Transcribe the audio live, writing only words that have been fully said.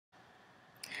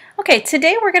Okay,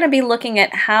 today we're going to be looking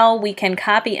at how we can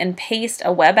copy and paste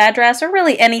a web address, or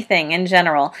really anything in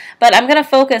general. But I'm going to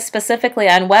focus specifically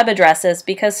on web addresses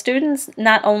because students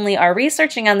not only are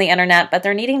researching on the internet, but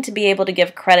they're needing to be able to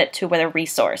give credit to a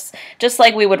resource, just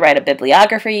like we would write a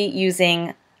bibliography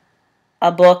using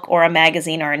a book or a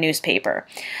magazine or a newspaper.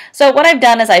 So what I've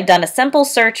done is I've done a simple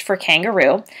search for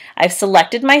kangaroo. I've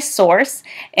selected my source,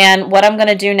 and what I'm going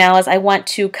to do now is I want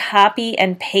to copy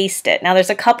and paste it. Now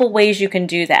there's a couple ways you can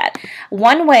do that.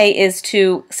 One way is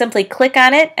to simply click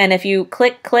on it, and if you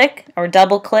click or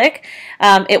double click,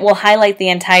 it will highlight the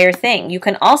entire thing. You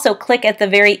can also click at the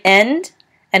very end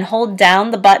and hold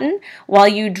down the button while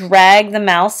you drag the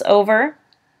mouse over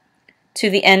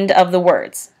to the end of the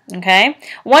words. Okay.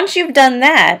 Once you've done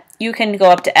that, you can go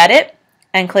up to Edit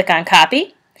and click on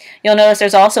Copy. You'll notice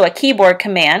there's also a keyboard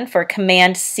command for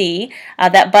Command C.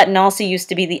 That button also used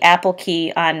to be the Apple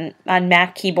key on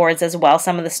Mac keyboards as well.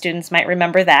 Some of the students might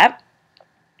remember that.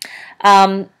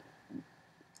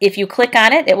 If you click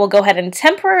on it, it will go ahead and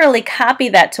temporarily copy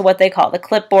that to what they call the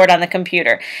clipboard on the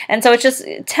computer. And so it's just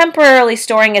temporarily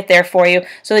storing it there for you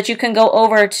so that you can go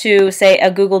over to, say, a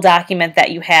Google document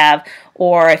that you have,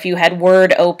 or if you had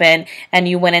Word open and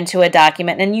you went into a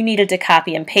document and you needed to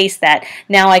copy and paste that,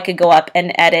 now I could go up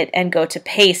and edit and go to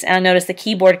paste. And notice the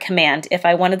keyboard command, if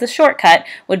I wanted the shortcut,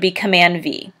 would be Command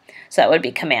V. So it would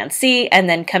be Command C and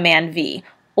then Command V.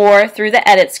 Or through the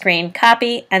edit screen,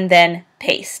 copy and then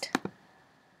paste.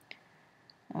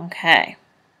 Okay.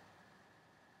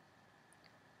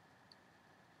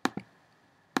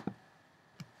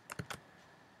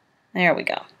 There we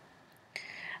go.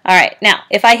 All right, now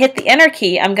if I hit the enter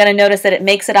key, I'm going to notice that it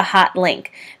makes it a hot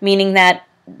link, meaning that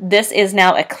this is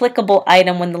now a clickable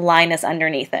item when the line is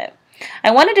underneath it.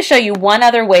 I wanted to show you one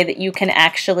other way that you can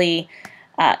actually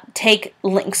take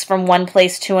links from one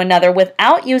place to another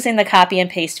without using the copy and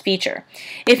paste feature.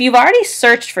 If you've already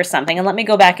searched for something, and let me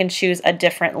go back and choose a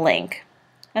different link.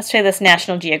 Let's try this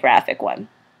National Geographic one.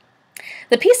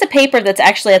 The piece of paper that's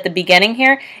actually at the beginning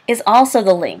here is also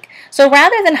the link. So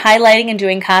rather than highlighting and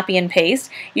doing copy and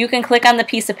paste, you can click on the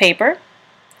piece of paper,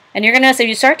 and you're going to notice if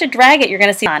you start to drag it, you're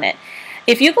going to see on it.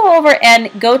 If you go over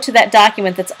and go to that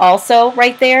document that's also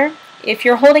right there, if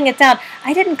you're holding it down,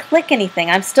 I didn't click anything.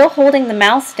 I'm still holding the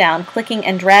mouse down, clicking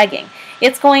and dragging.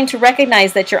 It's going to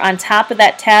recognize that you're on top of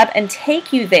that tab and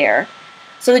take you there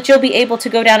so that you'll be able to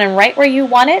go down and right where you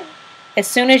want it. As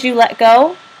soon as you let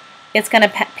go, it's going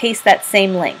to paste that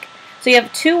same link. So you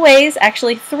have two ways,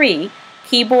 actually three,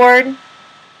 keyboard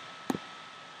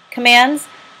commands,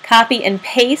 copy and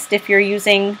paste if you're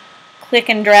using click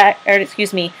and drag, or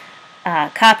excuse me,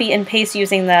 copy and paste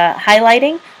using the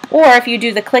highlighting, or if you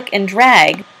do the click and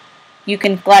drag, you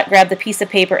can grab the piece of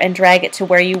paper and drag it to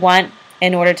where you want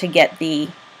in order to get the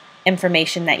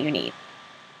information that you need.